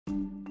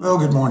Well,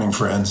 good morning,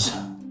 friends.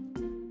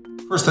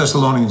 1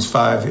 Thessalonians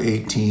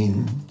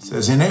 5:18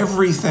 says, "In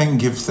everything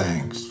give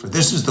thanks, for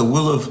this is the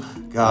will of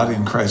God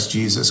in Christ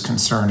Jesus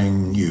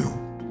concerning you."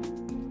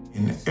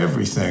 In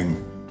everything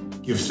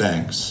give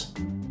thanks.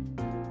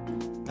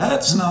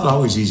 That's not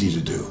always easy to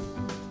do.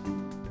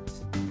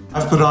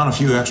 I've put on a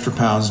few extra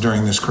pounds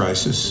during this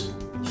crisis.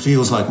 It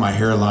feels like my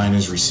hairline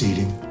is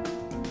receding.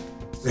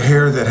 The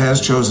hair that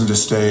has chosen to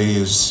stay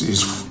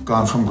is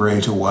gone from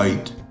gray to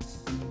white.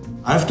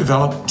 I've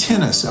developed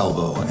tennis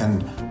elbow,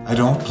 and I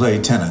don't play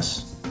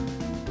tennis.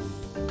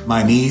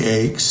 My knee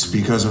aches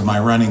because of my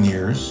running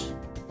years.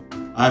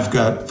 I've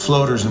got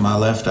floaters in my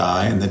left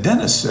eye, and the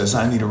dentist says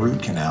I need a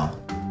root canal.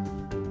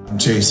 I'm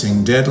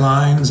chasing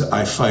deadlines.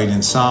 I fight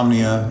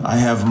insomnia. I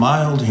have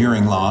mild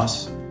hearing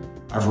loss.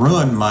 I've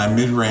ruined my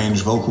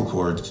mid-range vocal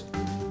cords.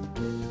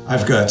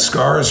 I've got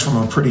scars from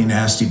a pretty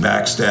nasty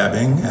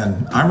backstabbing,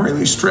 and I'm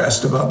really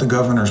stressed about the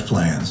governor's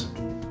plans.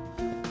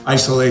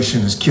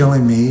 Isolation is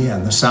killing me,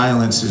 and the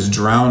silence is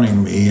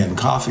drowning me, and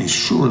coffee's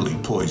surely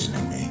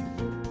poisoning me.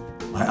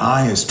 My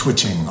eye is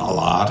twitching a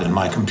lot, and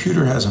my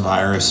computer has a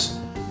virus.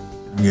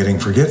 I'm getting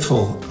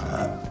forgetful,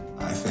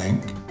 I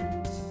think.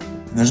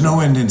 And there's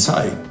no end in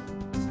sight,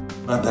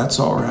 but that's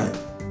all right.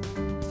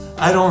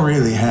 I don't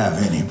really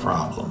have any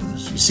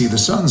problems. You see, the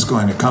sun's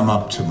going to come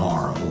up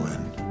tomorrow,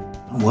 and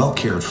I'm well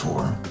cared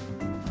for.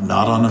 I'm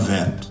not on a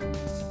vent.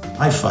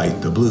 I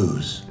fight the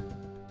blues.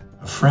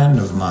 A friend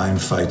of mine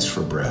fights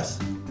for breath.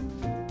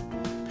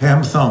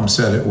 Pam Thumb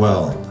said it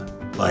well.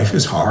 Life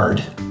is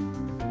hard,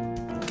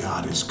 but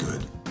God is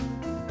good.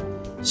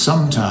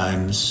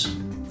 Sometimes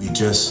we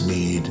just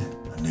need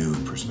a new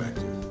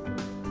perspective.